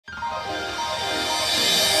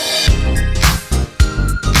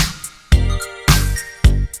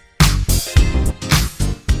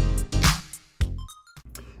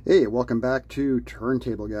Hey, welcome back to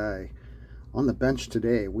Turntable Guy. On the bench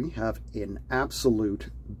today, we have an absolute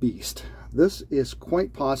beast. This is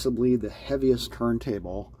quite possibly the heaviest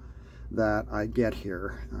turntable that I get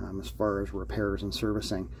here as far as repairs and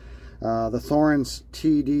servicing. The Thorens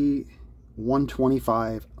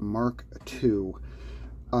TD125mkii.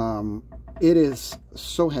 It is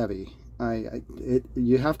so heavy.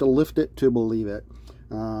 You have to lift it to believe it.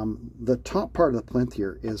 The top part of the plinth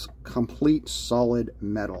here is complete solid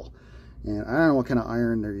metal, and I don't know what kind of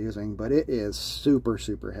iron they're using, but it is super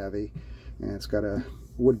heavy, and it's got a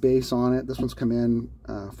wood base on it. This one's come in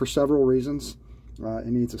for several reasons. It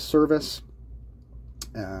needs a service.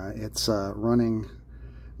 It's running,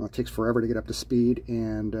 well, it takes forever to get up to speed,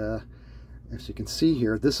 and as you can see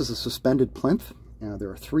here, this is a suspended plinth. There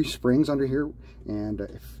are 3 springs under here,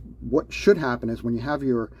 and what should happen is when you have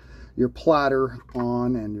your platter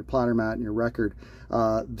on and your platter mat and your record,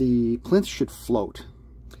 the plinth should float.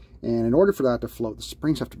 And in order for that to float, the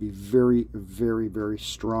springs have to be very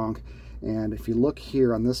strong. And if you look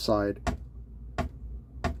here on this side,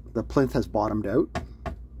 the plinth has bottomed out.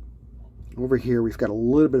 Over here, we've got a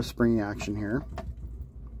little bit of spring action here,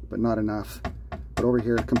 but not enough. But over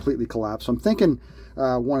here, it completely collapsed. So I'm thinking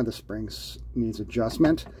one of the springs needs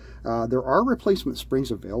adjustment. There are replacement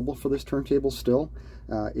springs available for this turntable still,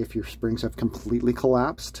 if your springs have completely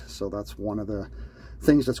collapsed. So that's one of the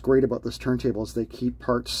things that's great about this turntable, is they keep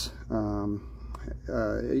parts,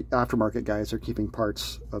 aftermarket guys are keeping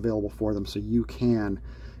parts available for them, so you can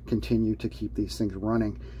continue to keep these things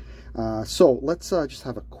running. So let's just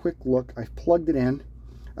have a quick look. I've plugged it in.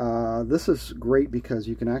 This is great because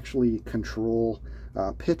you can actually control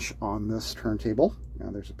pitch on this turntable.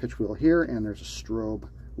 There's a pitch wheel here, and there's a strobe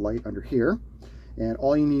light under here. And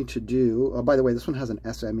all you need to do, by the way, this one has an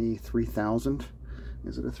SME 3000.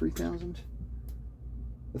 Is it a 3000?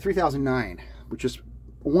 The 3009, which is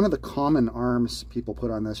one of the common arms people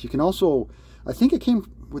put on this. You can also, I think it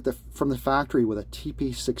came with from the factory with a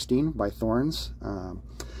TP16 by Thorens,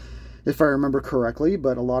 if I remember correctly,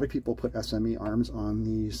 but a lot of people put SME arms on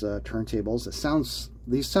these turntables.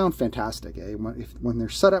 These sound fantastic, eh? When they're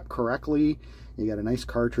set up correctly, you got a nice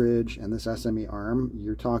cartridge and this SME arm,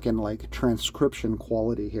 you're talking like transcription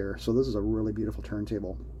quality here. So this is a really beautiful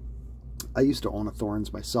turntable. I used to own a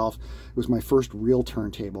Thorens myself. It was my first real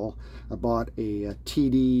turntable. I bought a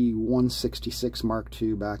TD126 Mark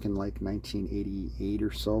II back in like 1988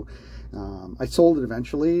 or so. I sold it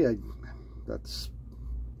eventually. That's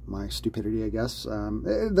my stupidity, I guess.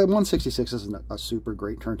 The 166 isn't a super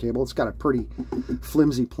great turntable. It's got a pretty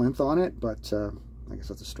flimsy plinth on it, but I guess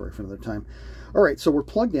that's a story for another time. All right, so we're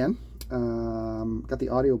plugged in. Got the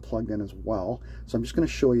audio plugged in as well. So I'm just going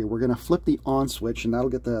to show you. We're going to flip the on switch, and that'll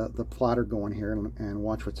get the platter going here, and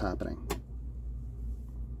watch what's happening.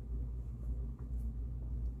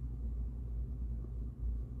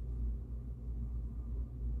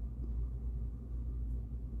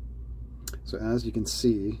 So as you can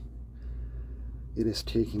see, it is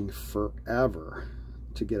taking forever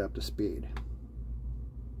to get up to speed.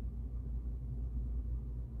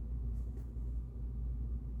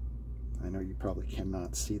 I know you probably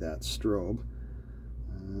cannot see that strobe.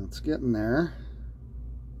 It's getting there.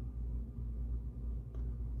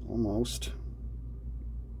 Almost.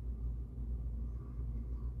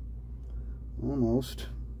 Almost.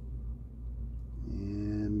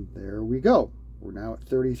 And there we go. We're now at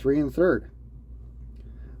 33 1/3.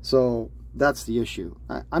 So that's the issue.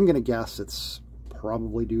 I'm going to guess it's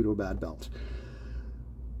probably due to a bad belt.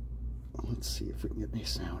 Let's see if we can get any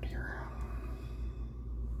sound here.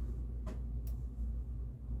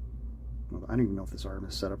 Well, I don't even know if this arm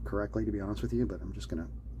is set up correctly, to be honest with you, but I'm just going to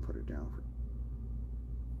put it down.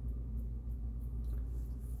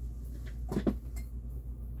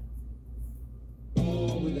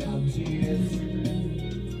 Without tears.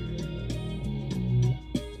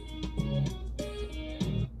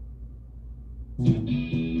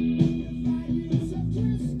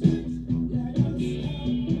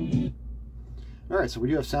 All right, so we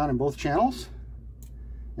do have sound in both channels,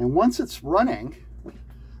 and once it's running,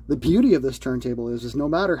 the beauty of this turntable is no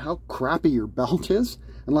matter how crappy your belt is,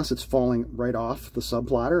 unless it's falling right off the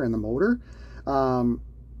subplatter and the motor,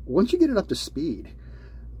 once you get it up to speed,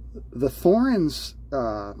 the Thorens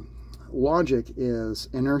logic is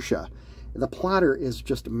inertia. The platter is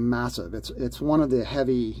just massive. It's one of the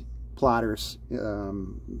heavy platters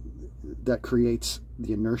that creates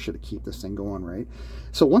the inertia to keep this thing going, right?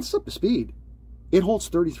 So once it's up to speed, it holds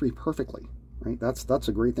 33 perfectly. Right, that's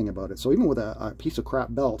a great thing about it. So even with a piece of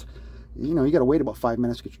crap belt, you know, you got to wait about 5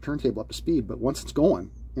 minutes to get your turntable up to speed. But once it's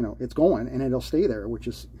going, you know, it's going, and it'll stay there, which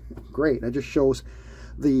is great. It just shows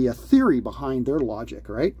the theory behind their logic,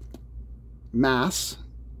 right? Mass,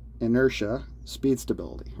 inertia, speed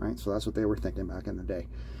stability, right? So that's what they were thinking back in the day.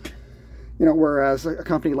 You know, whereas a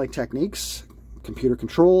company like Techniques, computer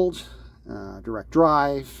controlled, direct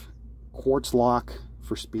drive, quartz lock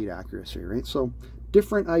for speed accuracy, right? So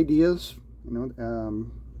different ideas, you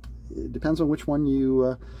know, it depends on which one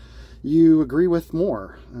you agree with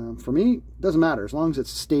more. For me, it doesn't matter as long as it's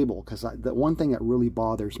stable, because the one thing that really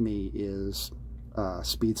bothers me is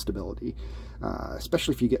speed stability,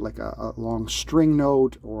 especially if you get like a long string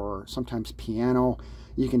note or sometimes piano.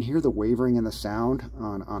 You can hear the wavering in the sound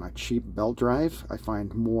on a cheap belt drive, I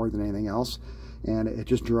find, more than anything else, and it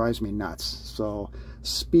just drives me nuts. So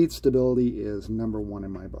speed stability is #1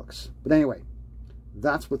 in my books. But anyway,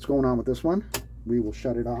 that's what's going on with this one. We will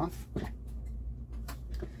shut it off.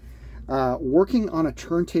 Working on a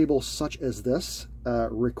turntable such as this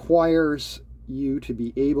requires you to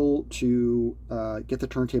be able to get the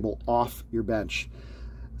turntable off your bench.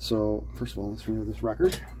 So first of all, let's remove this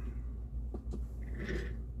record.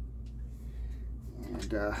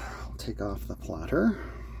 And I'll take off the platter.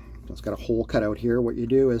 So it's got a hole cut out here. What you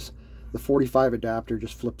do is the 45 adapter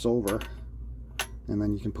just flips over, and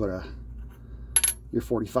then you can put your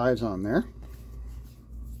 45s on there.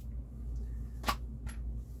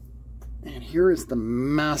 And here is the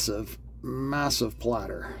massive, massive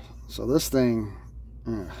platter. So this thing,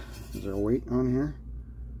 is there a weight on here?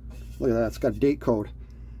 Look at that, it's got a date code,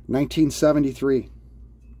 1973.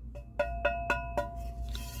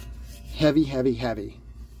 Heavy, heavy, heavy.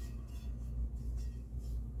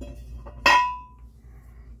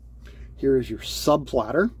 Here is your sub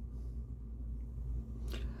platter.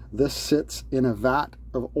 This sits in a vat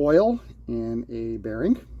of oil in a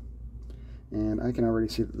bearing. And I can already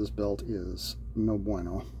see that this belt is no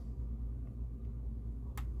bueno.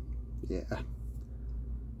 Yeah.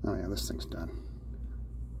 Oh yeah, this thing's done.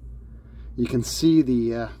 You can see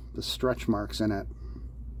the stretch marks in it.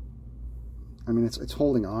 I mean, it's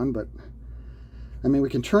holding on, but I mean, we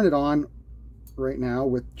can turn it on right now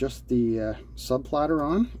with just the sub platter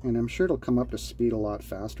on, and I'm sure it'll come up to speed a lot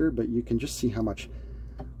faster, but you can just see how much,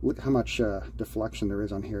 look how much deflection there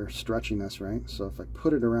is on here, stretching this, right? So if I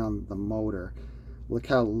put it around the motor, look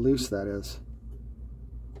how loose that is.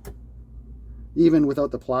 Even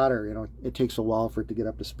without the platter, you know, it takes a while for it to get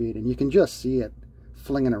up to speed, and you can just see it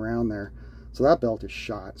flinging around there. So that belt is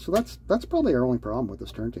shot. So that's probably our only problem with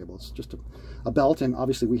this turntable. It's just a belt, and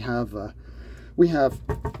obviously we have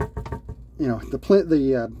you know,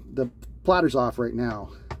 the platter's off right now,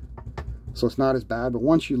 so it's not as bad. But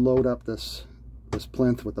once you load up this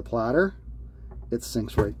plinth with the platter, it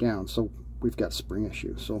sinks right down. So we've got spring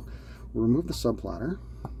issue. So we'll remove the sub platter.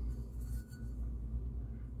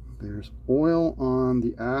 There's oil on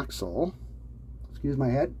the axle. Excuse my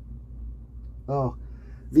head. Oh,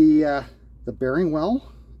 the bearing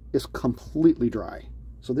well is completely dry.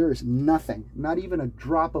 So there is nothing, not even a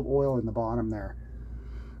drop of oil in the bottom there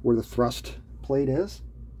where the thrust plate is.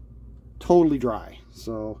 Totally dry.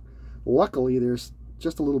 So luckily there's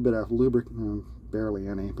just a little bit of lubricant, barely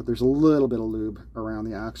any, but there's a little bit of lube around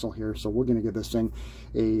the axle here. So we're going to give this thing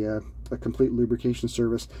a complete lubrication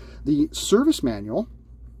service. The service manual,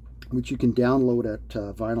 which you can download at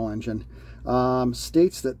Vinyl Engine,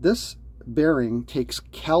 states that this bearing takes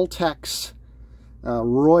Caltex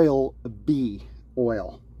Royal B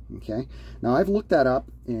oil. Okay, now I've looked that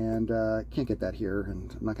up and can't get that here,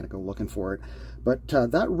 and I'm not going to go looking for it, but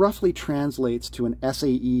that roughly translates to an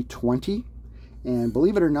SAE 20, and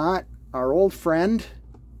believe it or not, our old friend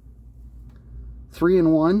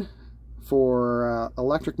 3-in-1 for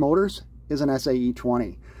electric motors is an SAE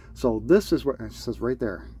 20. So this is what it says right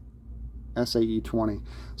there, SAE 20.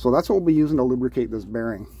 So that's what we'll be using to lubricate this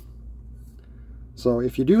bearing. So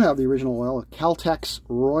if you do have the original oil, Caltex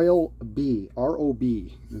Royal B,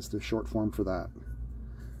 R-O-B is the short form for that.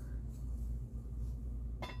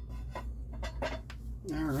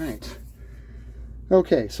 All right.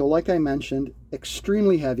 Okay, so like I mentioned,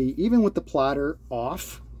 extremely heavy. Even with the platter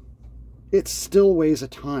off, it still weighs a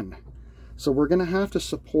ton. So we're going to have to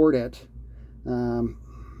support it.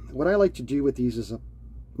 What I like to do with these is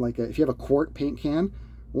if you have a quart paint can,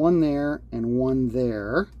 one there and one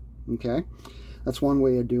there. Okay. That's one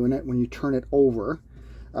way of doing it when you turn it over.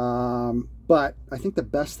 But I think the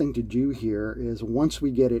best thing to do here is once we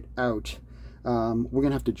get it out, we're going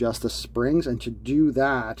to have to adjust the springs. And to do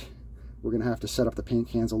that, we're going to have to set up the paint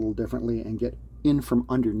cans a little differently and get in from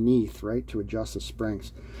underneath, right, to adjust the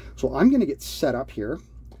springs. So I'm going to get set up here.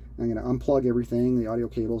 I'm going to unplug everything, the audio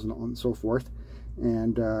cables and so forth.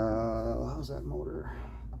 And how's that motor?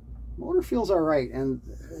 Motor feels all right, and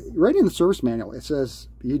right in the service manual it says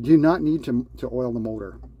you do not need to oil the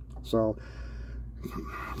motor. So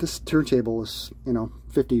this turntable is, you know,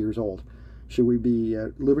 50 years old. Should we be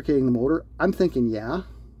lubricating the motor? I'm thinking yeah.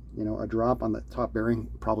 You know, a drop on the top bearing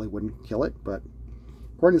probably wouldn't kill it, but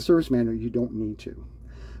according to the service manual, you don't need to.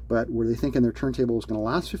 But were they thinking their turntable was going to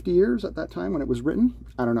last 50 years at that time when it was written?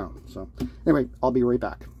 I don't know. So anyway, I'll be right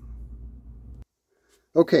back.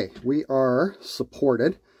 Okay, we are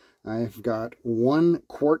supported. I've got 1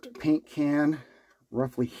 quart paint can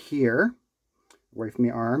roughly here, away from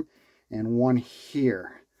the arm, and 1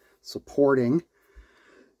 here, supporting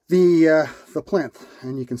the plinth.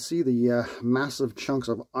 And you can see the massive chunks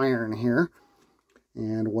of iron here,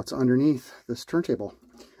 and what's underneath this turntable.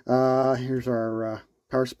 Here's our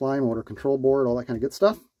power supply, motor control board, all that kind of good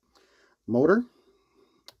stuff. Motor,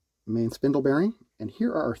 main spindle bearing, and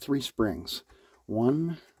here are our 3 springs.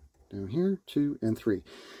 1 down here, 2, and 3.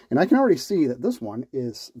 And I can already see that this one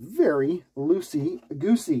is very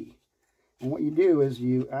loosey-goosey. And what you do is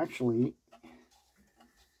you actually,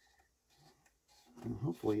 and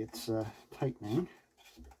hopefully it's tightening.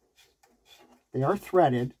 They are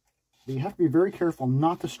threaded, but you have to be very careful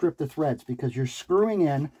not to strip the threads because you're screwing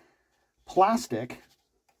in plastic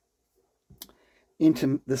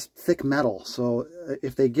into this thick metal. So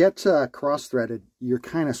if they get cross-threaded, you're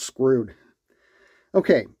kind of screwed.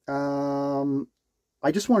 Okay,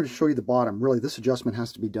 I just wanted to show you the bottom. Really, this adjustment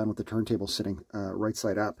has to be done with the turntable sitting right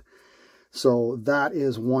side up. So that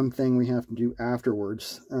is one thing we have to do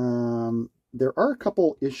afterwards. There are a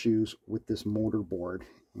couple issues with this motor board,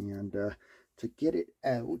 and to get it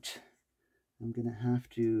out, I'm going to have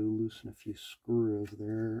to loosen a few screws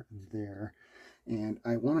there and there. And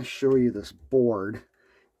I want to show you this board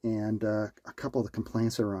and a couple of the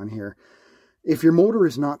complaints that are on here. If your motor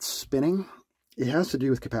is not spinning, it has to do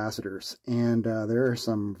with capacitors, and there are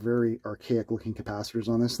some very archaic looking capacitors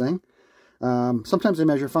on this thing. Sometimes they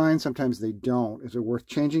measure fine, sometimes they don't. Is it worth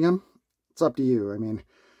changing them? It's up to you. I mean,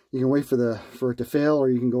 you can wait for it to fail, or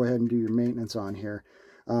you can go ahead and do your maintenance on here.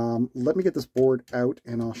 Let me get this board out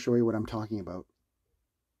and I'll show you what I'm talking about.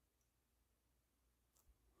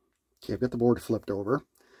 Okay, I've got the board flipped over.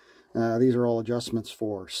 These are all adjustments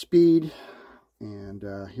for speed, and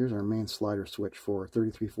here's our main slider switch for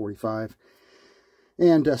 3345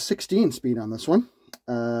 and 16 speed on this one.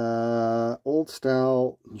 Old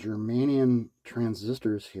style germanium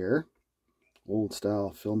transistors here, old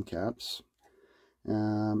style film caps,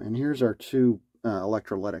 and here's our 2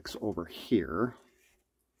 electrolytics over here,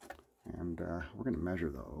 and we're going to measure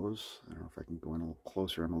those. I don't know if I can go in a little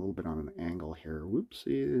closer. I'm a little bit on an angle here.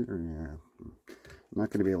 Whoopsie. Yeah, I'm not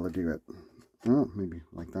going to be able to do it. Oh, maybe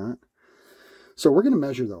like that. So we're going to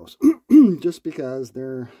measure those just because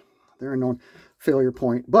they're a known failure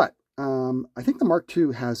point. But I think the Mark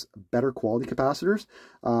II has better quality capacitors.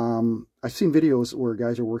 I've seen videos where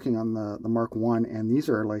guys are working on the Mark I, and these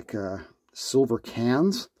are like silver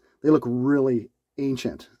cans. They look really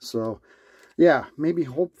ancient. So yeah, maybe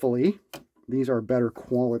hopefully these are better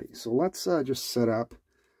quality. So let's just set up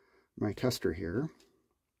my tester here.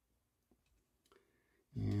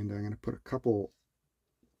 And I'm going to put a couple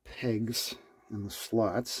pegs in the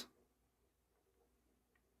slots.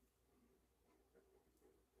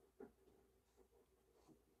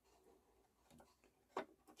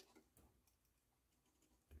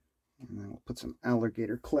 And then we'll put some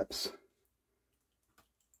alligator clips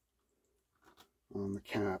on the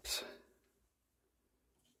caps.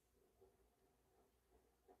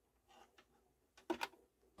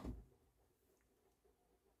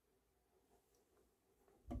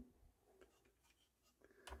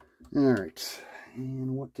 All right,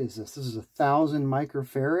 and what is this? This is 1,000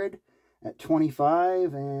 microfarad at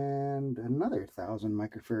 25 and another 1,000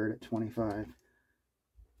 microfarad at 25.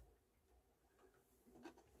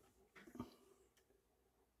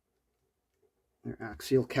 They're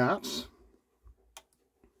axial caps.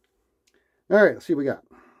 All right, let's see what we got.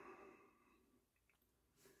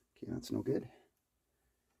 Okay, that's no good.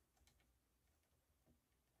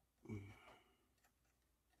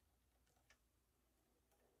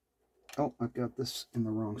 Oh, I've got this in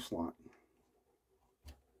the wrong slot.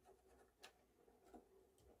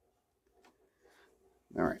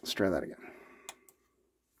 All right, let's try that again.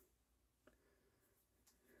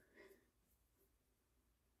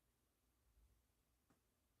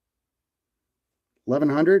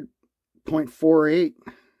 .48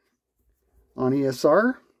 on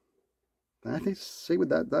ESR. I think say with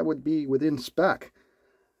that would be within spec.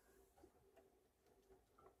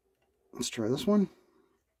 Let's try this one.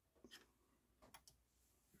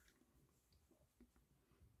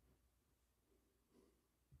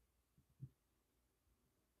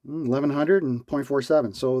 1100 and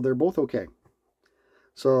 0.47, so they're both okay.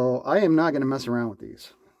 So I am not going to mess around with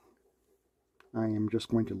these. I am just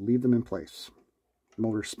going to leave them in place.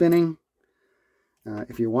 Motor spinning.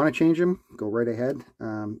 If you want to change them, go right ahead.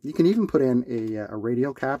 You can even put in a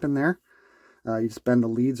radial cap in there. You just bend the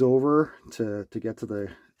leads over to get to the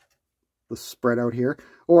spread out here.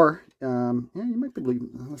 Or, yeah, you might be able to,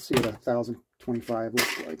 let's see what 1025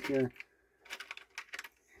 looks like here.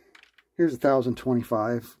 Here's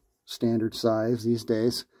 1025 standard size these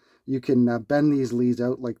days. You can bend these leads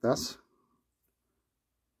out like this,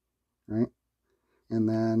 right? And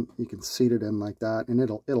then you can seat it in like that, and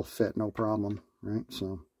it'll fit no problem, right?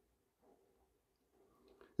 So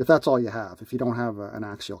if that's all you have, if you don't have an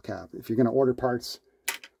axial cap, if you're going to order parts,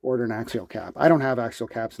 order an axial cap. I don't have axial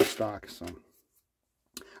caps in stock, so.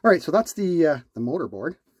 All right, so that's the motor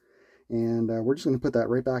board, and we're just going to put that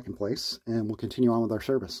right back in place, and we'll continue on with our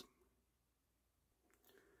service.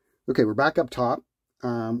 Okay, we're back up top.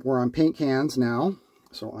 We're on paint cans now,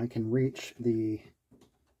 so I can reach the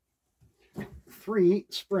 3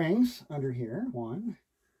 springs under here. 1,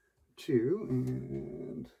 2,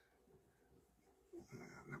 and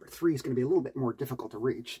number 3 is going to be a little bit more difficult to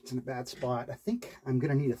reach. It's in a bad spot. I think I'm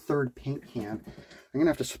going to need a 3rd paint can. I'm going to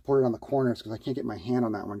have to support it on the corners because I can't get my hand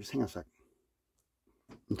on that one. Just hang on a sec.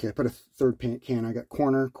 Okay, I put a 3rd paint can. I got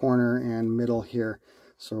corner, corner, and middle here.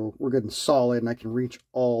 So we're good and solid, and I can reach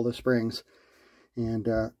all the springs. And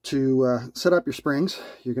to set up your springs,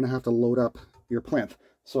 you're going to have to load up your plinth.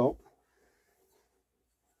 So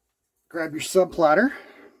grab your sub platter.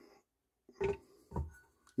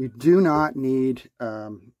 You do not need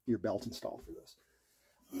your belt installed for this.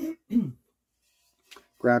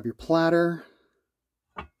 Grab your platter.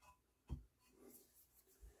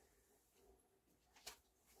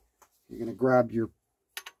 You're going to grab your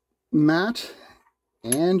mat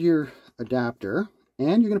and your adapter,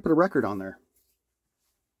 and you're going to put a record on there.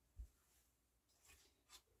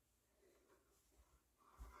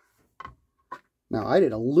 Now, I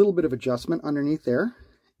did a little bit of adjustment underneath there,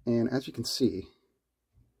 and as you can see,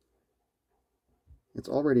 it's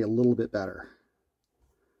already a little bit better.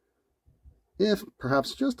 If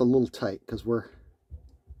perhaps just a little tight, because we're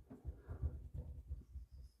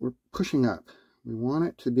pushing up. We want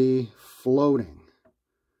it to be floating,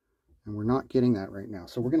 and we're not getting that right now.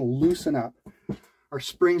 So we're going to loosen up our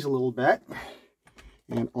springs a little bit,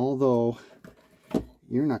 and although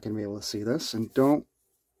you're not going to be able to see this, and don't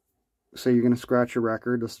say you're going to scratch your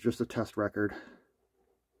record. This is just a test record.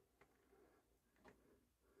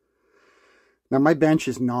 Now my bench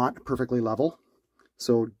is not perfectly level,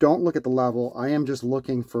 so don't look at the level. I am just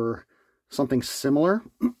looking for something similar,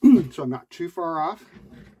 so I'm not too far off.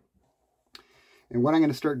 And what I'm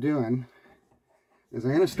going to start doing is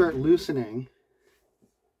I'm going to start loosening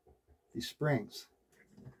these springs.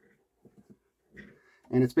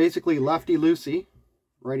 And it's basically lefty-loosey,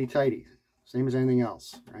 righty-tighty, same as anything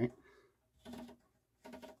else, right?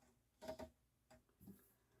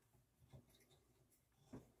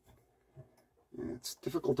 It's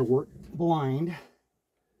difficult to work blind.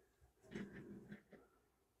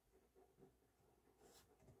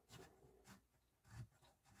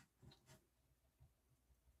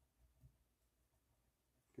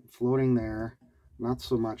 Floating there, not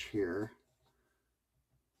so much here.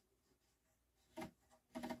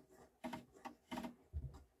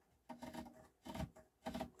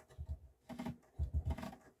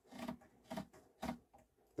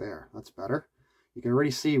 There, that's better. You can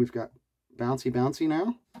already see we've got bouncy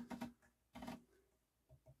now.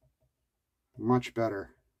 Much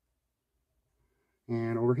better.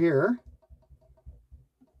 And over here,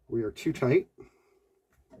 we are too tight.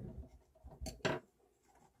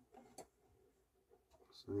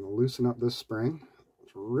 So I'm going to loosen up this spring.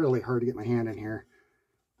 It's really hard to get my hand in here.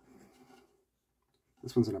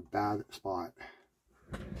 This one's in a bad spot.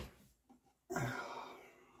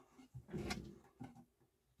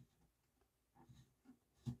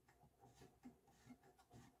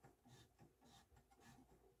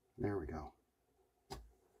 There we go.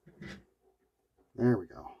 There we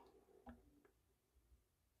go.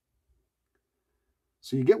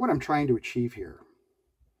 So you get what I'm trying to achieve here.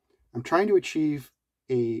 I'm trying to achieve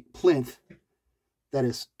a plinth that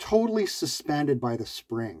is totally suspended by the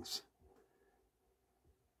springs,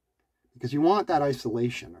 because you want that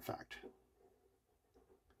isolation effect.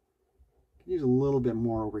 Use a little bit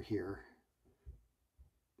more over here.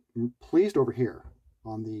 I'm pleased over here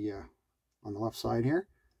on the left side here.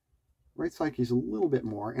 Right side, use a little bit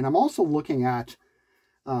more. And I'm also looking at,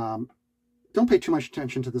 don't pay too much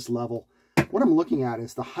attention to this level. What I'm looking at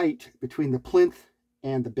is the height between the plinth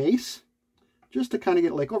and the base, just to kind of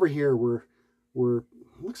get, like over here, we're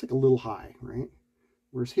looks like a little high, right?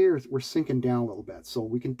 Whereas here, we're sinking down a little bit. So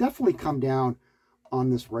we can definitely come down on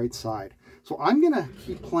this right side. So I'm going to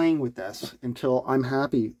keep playing with this until I'm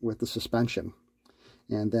happy with the suspension.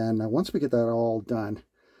 And then once we get that all done,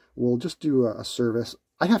 we'll just do a service.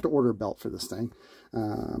 I have to order a belt for this thing,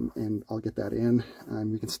 and I'll get that in.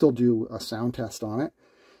 And we can still do a sound test on it.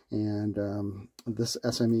 And this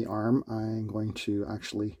SME arm, I'm going to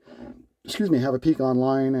actually, have a peek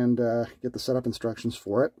online and get the setup instructions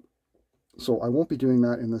for it. So I won't be doing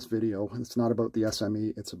that in this video. It's not about the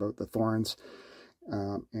SME, it's about the Thorens.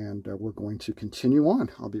 And we're going to continue on.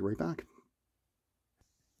 I'll be right back.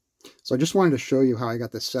 So I just wanted to show you how I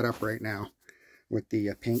got this set up right now with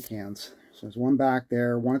the paint cans. So there's one back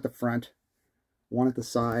there, one at the front, one at the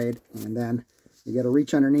side, and then you got to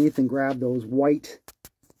reach underneath and grab those white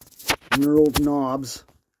knurled knobs.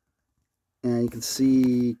 And you can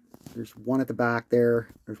see there's one at the back there.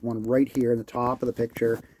 There's one right here in the top of the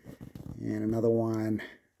picture, and another one.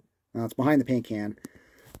 Now it's behind the paint can.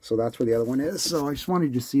 So that's where the other one is. So I just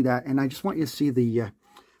wanted you to see that, and I just want you to see the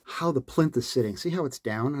how the plinth is sitting. See how it's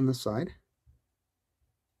down on the side?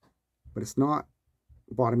 But it's not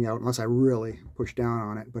bottoming out unless I really push down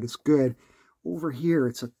on it. But it's good. Over here,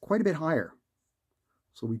 it's quite a bit higher.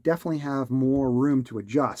 So we definitely have more room to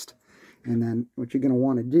adjust. And then what you're going to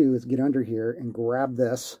want to do is get under here and grab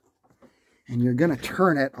this. And you're going to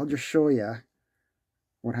turn it. I'll just show you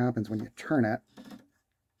what happens when you turn it.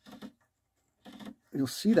 You'll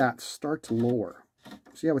see that start to lower.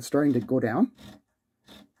 See how it's starting to go down?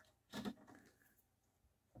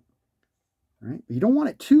 Right? You don't want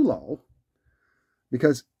it too low,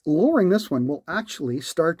 because lowering this one will actually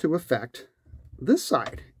start to affect this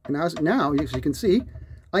side. And now, as you can see,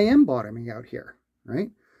 I am bottoming out here,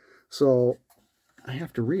 right? So I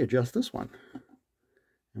have to readjust this one.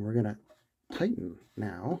 And we're going to tighten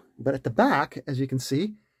now. But at the back, as you can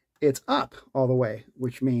see, it's up all the way,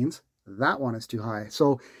 which means that one is too high.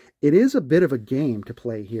 So it is a bit of a game to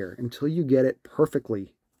play here until you get it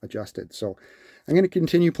perfectly adjusted. So I'm going to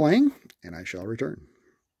continue playing, and I shall return.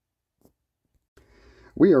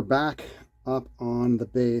 We are back up on the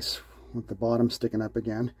base with the bottom sticking up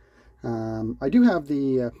again. I do have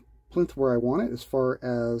the plinth where I want it as far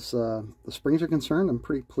as the springs are concerned. I'm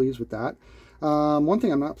pretty pleased with that. One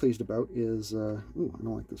thing I'm not pleased about is, ooh, I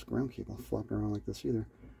don't like this ground cable flopping around like this either.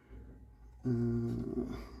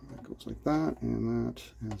 That goes like that, and that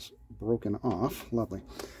is broken off. Lovely.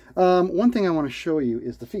 One thing I want to show you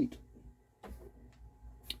is the feet.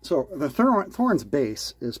 So the Thorens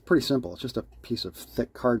base is pretty simple. It's just a piece of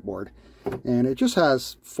thick cardboard, and it just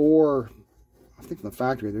has four, I think from the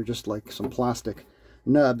factory, they're just like some plastic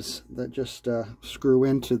nubs that just screw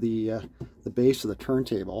into the base of the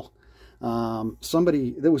turntable.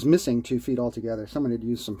 Somebody that was missing 2 feet altogether. Someone had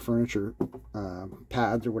used some furniture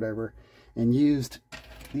pads or whatever, and used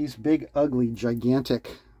these big, ugly,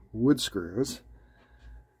 gigantic wood screws,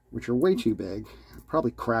 which are way too big,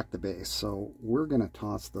 probably cracked the base. So we're going to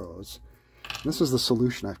toss those. This is the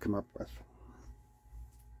solution I've come up with.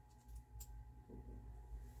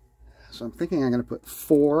 So I'm thinking I'm going to put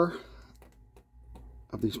 4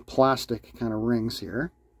 of these plastic kind of rings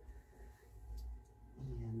here.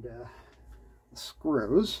 And the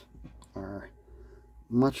screws are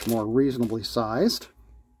much more reasonably sized.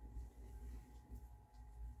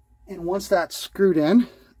 And once that's screwed in,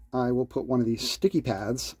 I will put one of these sticky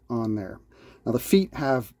pads on there. Now the feet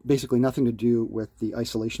have basically nothing to do with the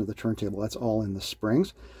isolation of the turntable. That's all in the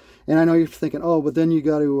springs. And I know you're thinking, oh, but then you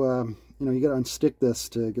got to, you got to unstick this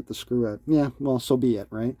to get the screw out. Yeah, well, so be it,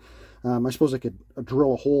 right? I suppose I could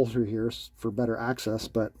drill a hole through here for better access,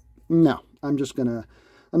 but no, I'm just gonna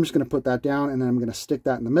put that down, and then I'm gonna stick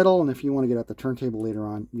that in the middle. And if you want to get at the turntable later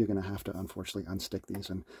on, you're gonna have to unfortunately unstick these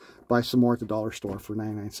and buy some more at the dollar store for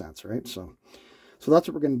 99 cents, right? So that's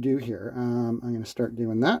what we're gonna do here. I'm gonna start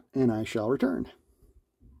doing that, and I shall return.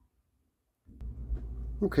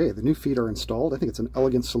 Okay, the new feet are installed. I think it's an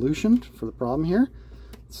elegant solution for the problem here.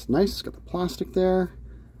 It's nice. It's got the plastic there,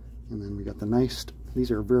 and then we got the nice. These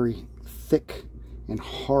are very thick and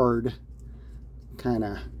hard kind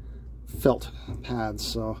of felt pads,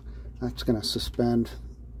 so that's going to suspend,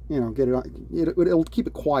 get it, it'll keep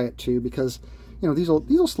it quiet too, because these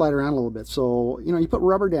will slide around a little bit. So you put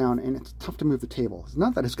rubber down and it's tough to move the table. It's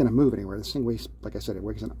not that it's going to move anywhere. This thing weighs, like I said, it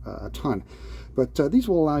weighs a ton, but these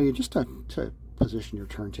will allow you just to position your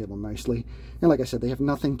turntable nicely. And like I said, they have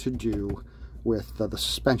nothing to do with the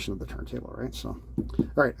suspension of the turntable, right? So all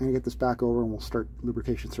right, I'm gonna get this back over and we'll start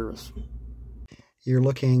lubrication service. You're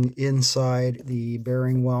looking inside the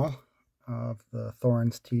bearing well of the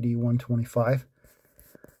Thorens TD125.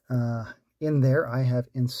 in there I have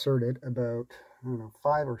inserted about, I don't know,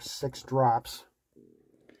 5 or 6 drops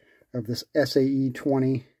of this SAE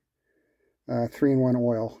 20 3-in-1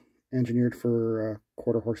 oil, engineered for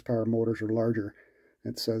quarter horsepower motors or larger.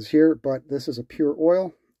 It says here, but this is a pure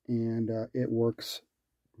oil, and it works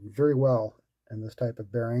very well in this type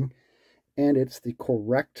of bearing, and it's the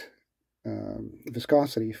correct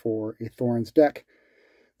viscosity for a Thorens deck.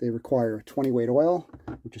 They require a 20 weight oil,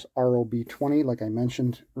 which is ROB 20, like I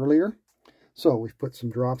mentioned earlier. So we've put some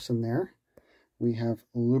drops in there. We have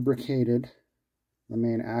lubricated the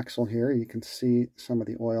main axle here. You can see some of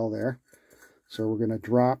the oil there. So we're going to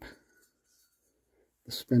drop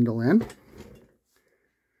the spindle in.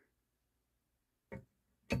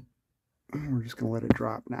 And we're just going to let it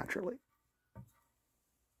drop naturally.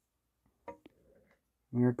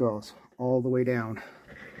 There it goes, all the way down.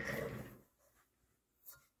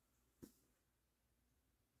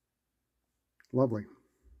 Lovely.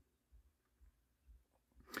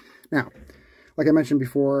 Now, like I mentioned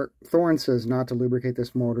before, Thorens says not to lubricate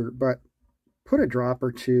this motor, but put a drop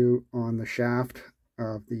or two on the shaft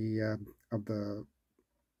of the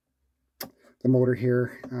motor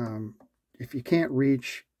here. If you can't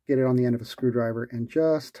reach, get it on the end of a screwdriver and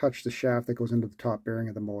just touch the shaft that goes into the top bearing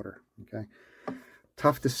of the motor. Okay,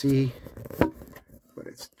 tough to see, but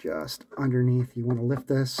it's just underneath. You want to lift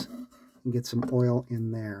this and get some oil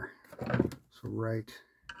in there. So right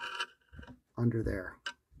under there.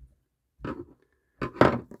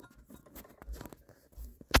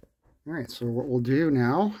 All right, so what we'll do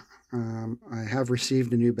now, I have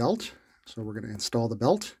received a new belt, so we're going to install the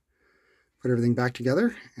belt, put everything back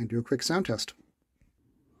together, and do a quick sound test.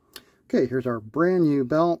 Okay, here's our brand new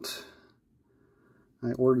belt.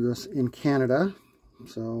 I ordered this in Canada,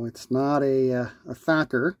 so it's not a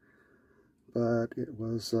Thacker, but it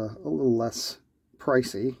was a little less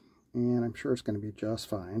pricey, and I'm sure it's going to be just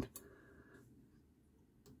fine.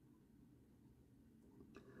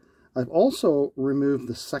 I've also removed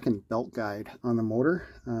the second belt guide on the motor.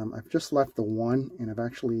 I've just left the one, and I've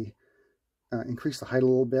actually increased the height a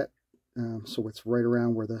little bit, so it's right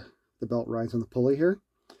around where the belt rides on the pulley here.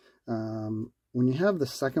 When you have the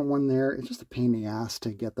second one there, it's just a pain in the ass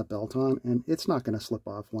to get the belt on, and it's not going to slip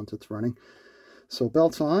off once it's running. So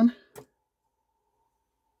belt's on.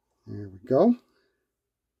 There we go.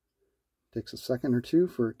 Takes a second or two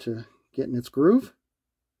for it to get in its groove.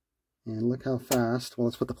 And look how fast, well,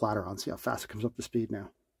 let's put the platter on, see how fast it comes up to speed now.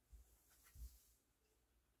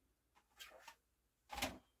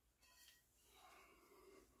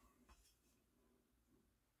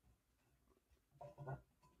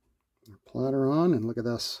 Our platter on, and look at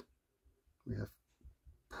this. We have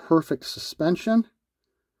perfect suspension,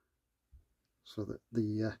 so that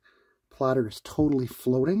the platter is totally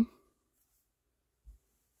floating.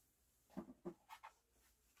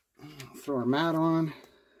 Throw our mat on.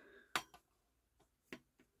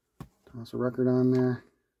 Toss a record on there.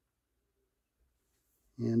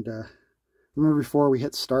 And remember before we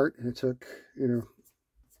hit start, and it took,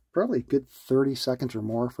 probably a good 30 seconds or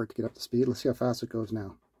more for it to get up to speed. Let's see how fast it goes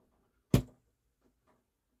now.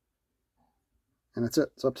 And that's it.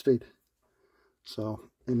 It's up to speed. So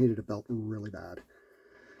it needed a belt really bad.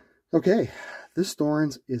 Okay, this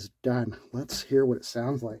Thorens is done. Let's hear what it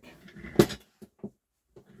sounds like.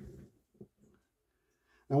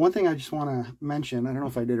 Now, one thing I just want to mention, I don't know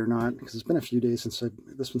if I did or not, because it's been a few days since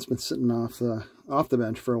this one's been sitting off the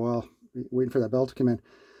bench for a while, waiting for that belt to come in.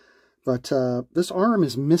 But this arm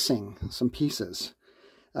is missing some pieces.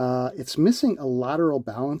 It's missing a lateral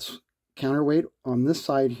balance counterweight on this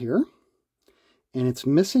side here, and it's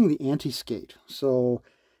missing the anti-skate. So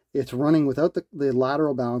it's running without the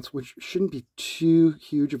lateral balance, which shouldn't be too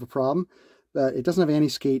huge of a problem, but it doesn't have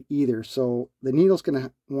anti-skate either. So the needle's going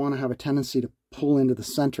to want to have a tendency to pull into the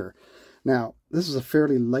center. Now, this is a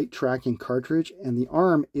fairly light tracking cartridge, and the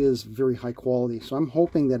arm is very high quality, so I'm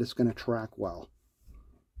hoping that it's going to track well.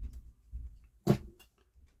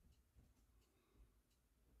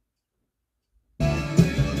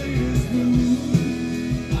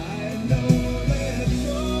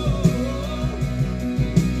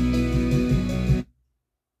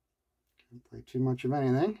 Can't play too much of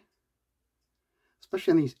anything,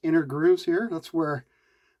 especially in these inner grooves here. That's where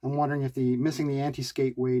I'm wondering if missing the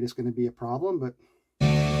anti-skate weight is going to be a problem, but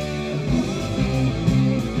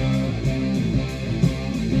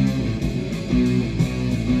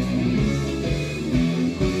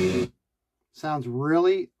sounds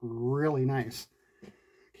really, really nice.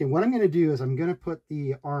 Okay, what I'm going to do is I'm going to put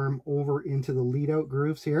the arm over into the lead out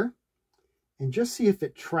grooves here and just see if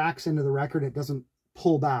it tracks into the record. It doesn't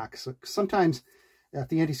pull back. So sometimes if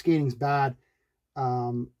the anti-skating's bad,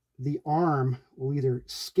 the arm will either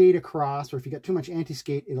skate across, or if you get too much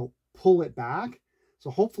anti-skate, it'll pull it back. So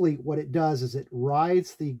hopefully what it does is it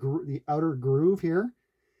rides the outer groove here,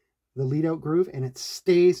 the lead out groove, and it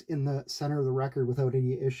stays in the center of the record without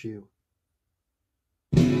any issue.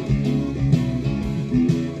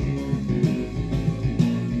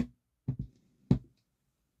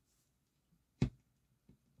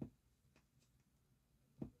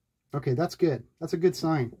 Okay, that's good. That's a good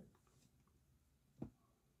sign.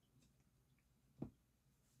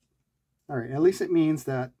 All right, at least it means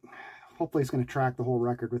that hopefully it's going to track the whole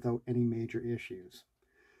record without any major issues.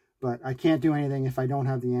 But I can't do anything if I don't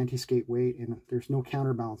have the anti-skate weight, and there's no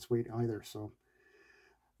counterbalance weight either. So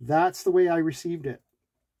that's the way I received it.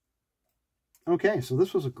 Okay, so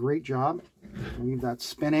this was a great job. Leave that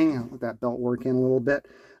spinning. I'll let that belt work in a little bit.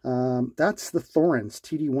 That's the Thorens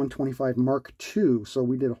TD125mkii. So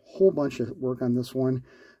we did a whole bunch of work on this one,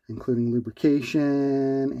 including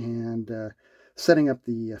lubrication and setting up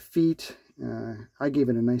the feet. I gave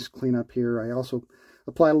it a nice cleanup here. I also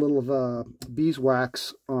applied a little of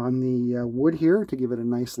beeswax on the wood here to give it a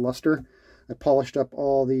nice luster. I polished up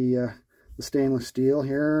all the stainless steel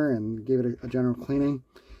here and gave it a general cleaning,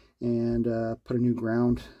 and put a new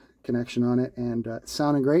ground connection on it, and it's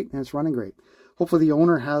sounding great and it's running great. Hopefully the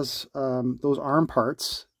owner has those arm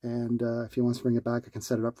parts, and if he wants to bring it back, I can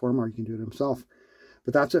set it up for him, or he can do it himself.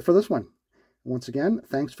 But that's it for this one. Once again,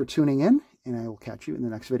 thanks for tuning in, and I will catch you in the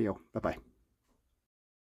next video. Bye-bye.